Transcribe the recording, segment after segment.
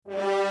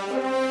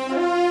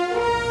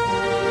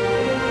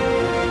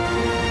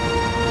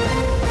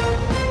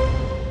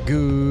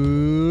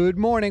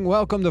morning.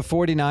 Welcome to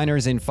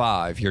 49ers in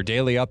 5, your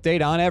daily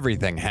update on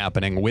everything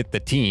happening with the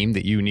team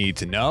that you need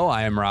to know.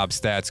 I am Rob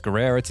Stats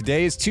Guerrera.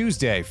 Today is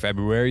Tuesday,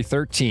 February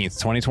 13th,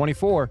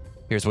 2024.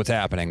 Here's what's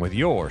happening with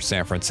your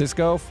San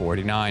Francisco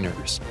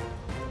 49ers.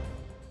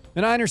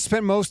 The Niners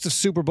spent most of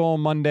Super Bowl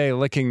Monday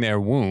licking their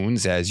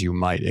wounds, as you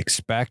might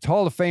expect.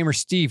 Hall of Famer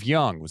Steve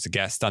Young was a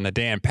guest on the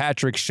Dan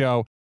Patrick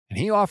Show, and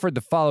he offered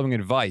the following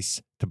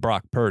advice to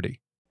Brock Purdy.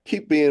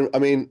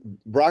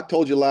 Brock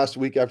told you last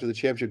week after the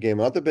championship game,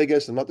 I'm not the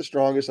biggest, I'm not the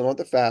strongest, I'm not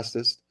the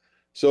fastest.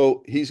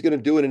 So he's going to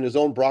do it in his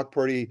own. Brock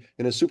Purdy,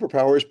 and his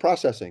superpower is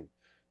processing.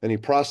 And he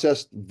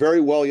processed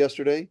very well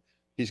yesterday.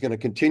 He's going to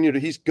continue to,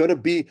 he's going to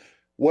be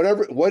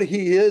what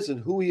he is and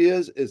who he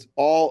is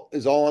all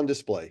on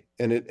display.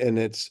 And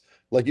it's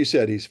like you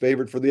said, he's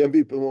favored for the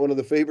MVP, one of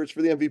the favorites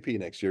for the MVP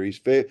next year.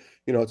 It's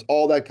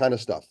all that kind of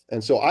stuff.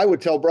 And so I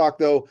would tell Brock,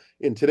 though,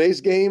 in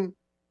today's game,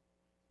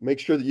 make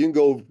sure that you can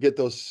go get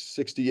those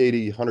 60,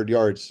 80, 100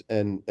 yards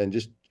and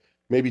just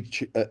maybe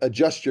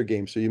adjust your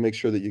game so you make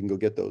sure that you can go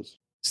get those.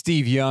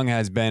 Steve Young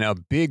has been a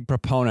big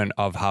proponent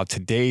of how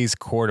today's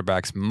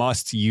quarterbacks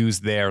must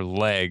use their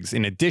legs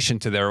in addition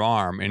to their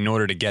arm in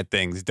order to get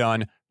things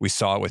done. We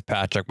saw it with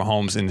Patrick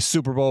Mahomes in the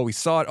Super Bowl. We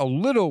saw it a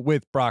little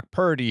with Brock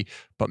Purdy,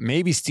 but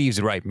maybe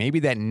Steve's right. Maybe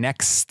that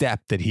next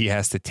step that he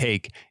has to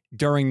take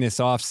during this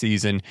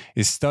offseason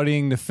is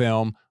studying the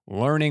film,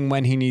 learning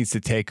when he needs to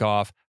take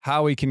off,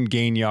 how he can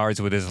gain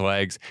yards with his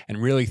legs, and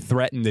really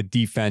threaten the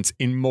defense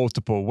in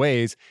multiple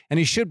ways. And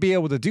he should be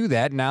able to do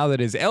that now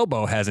that his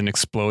elbow hasn't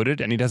exploded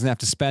and he doesn't have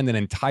to spend an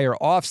entire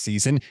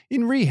offseason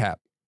in rehab.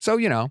 So,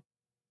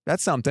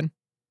 that's something.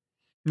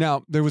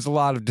 Now, there was a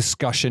lot of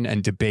discussion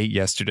and debate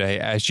yesterday,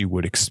 as you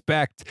would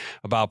expect,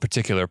 about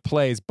particular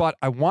plays, but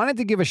I wanted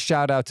to give a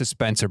shout out to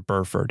Spencer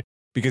Burford,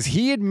 because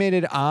he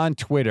admitted on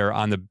Twitter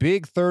on the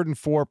big 3rd and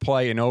 4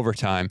 play in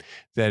overtime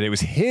that it was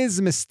his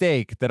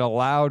mistake that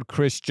allowed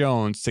Chris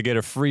Jones to get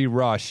a free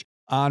rush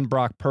on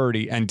Brock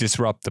Purdy and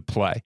disrupt the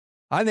play.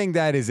 I think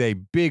that is a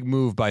big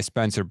move by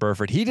Spencer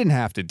Burford. He didn't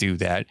have to do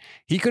that.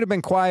 He could have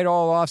been quiet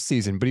all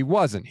offseason, but he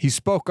wasn't. He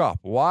spoke up.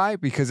 Why?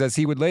 Because as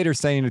he would later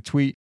say in a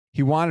tweet,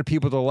 he wanted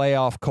people to lay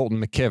off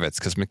Colton McKivitz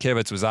because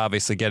McKivitz was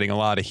obviously getting a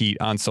lot of heat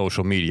on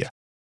social media.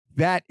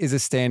 That is a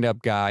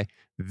stand-up guy.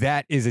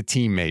 That is a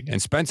teammate. And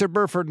Spencer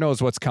Burford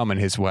knows what's coming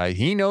his way.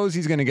 He knows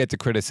he's going to get the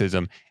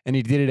criticism, and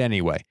he did it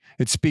anyway.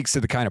 It speaks to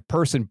the kind of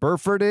person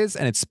Burford is,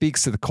 and it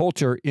speaks to the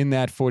culture in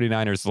that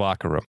 49ers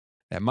locker room.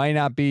 That might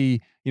not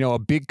be, a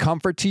big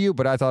comfort to you,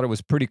 but I thought it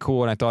was pretty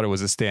cool, and I thought it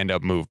was a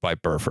stand-up move by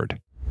Burford.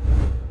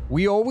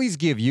 We always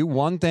give you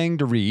one thing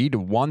to read,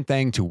 one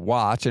thing to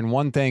watch, and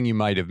one thing you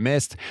might have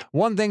missed.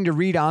 One thing to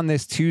read on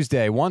this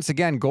Tuesday. Once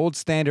again,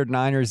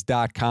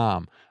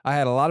 goldstandardniners.com. I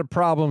had a lot of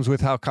problems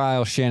with how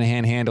Kyle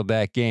Shanahan handled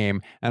that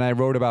game, and I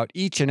wrote about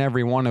each and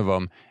every one of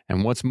them.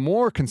 And what's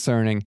more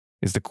concerning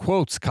is the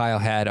quotes Kyle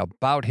had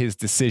about his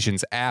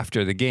decisions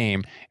after the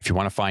game. If you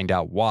want to find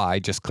out why,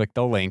 just click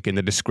the link in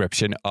the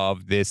description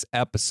of this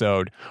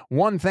episode.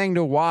 One thing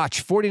to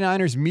watch,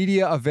 49ers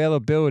media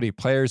availability.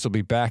 Players will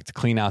be back to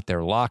clean out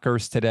their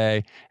lockers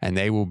today, and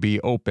they will be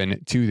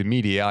open to the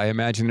media. I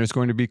imagine there's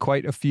going to be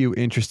quite a few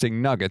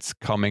interesting nuggets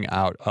coming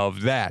out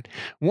of that.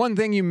 One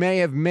thing you may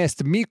have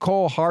missed,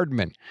 Mecole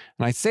Hardman.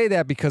 And I say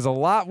that because a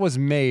lot was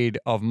made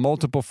of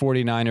multiple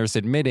 49ers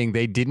admitting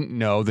they didn't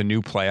know the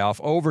new playoff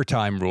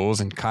overtime rules,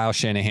 and Kyle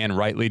Shanahan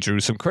rightly drew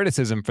some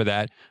criticism for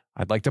that.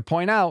 I'd like to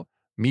point out,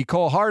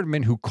 Mecole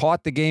Hardman, who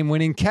caught the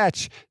game-winning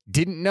catch,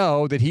 didn't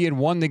know that he had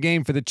won the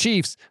game for the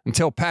Chiefs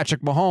until Patrick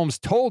Mahomes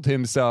told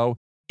him so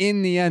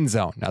in the end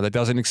zone. Now, that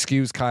doesn't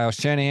excuse Kyle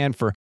Shanahan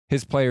for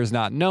his players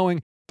not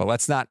knowing, but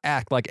let's not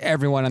act like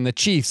everyone on the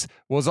Chiefs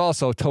was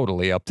also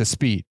totally up to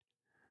speed.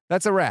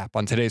 That's a wrap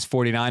on today's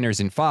 49ers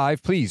in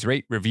 5. Please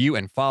rate, review,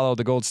 and follow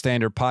the Gold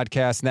Standard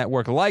Podcast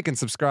Network. Like and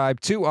subscribe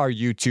to our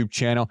YouTube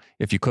channel.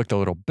 If you click the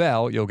little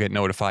bell, you'll get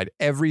notified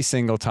every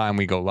single time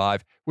we go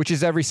live, which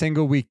is every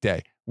single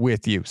weekday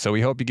with you. So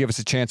we hope you give us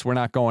a chance. We're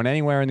not going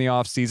anywhere in the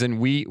offseason.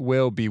 We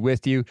will be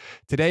with you.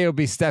 Today it'll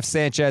be Steph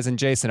Sanchez and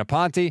Jason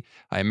Aponte.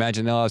 I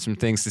imagine they'll have some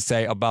things to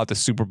say about the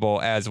Super Bowl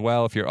as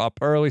well if you're up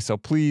early. So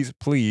please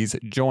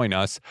join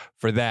us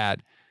for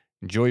that.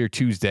 Enjoy your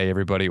Tuesday,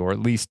 everybody, or at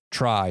least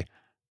try.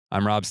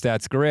 I'm Rob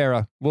Stats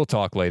Guerrera. We'll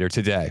talk later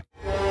today.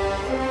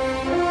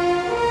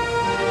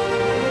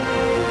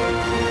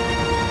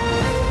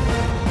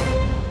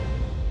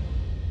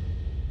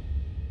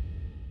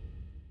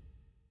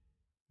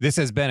 This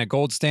has been a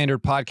Gold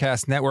Standard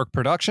Podcast Network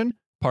production,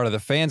 part of the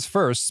Fans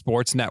First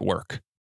Sports Network.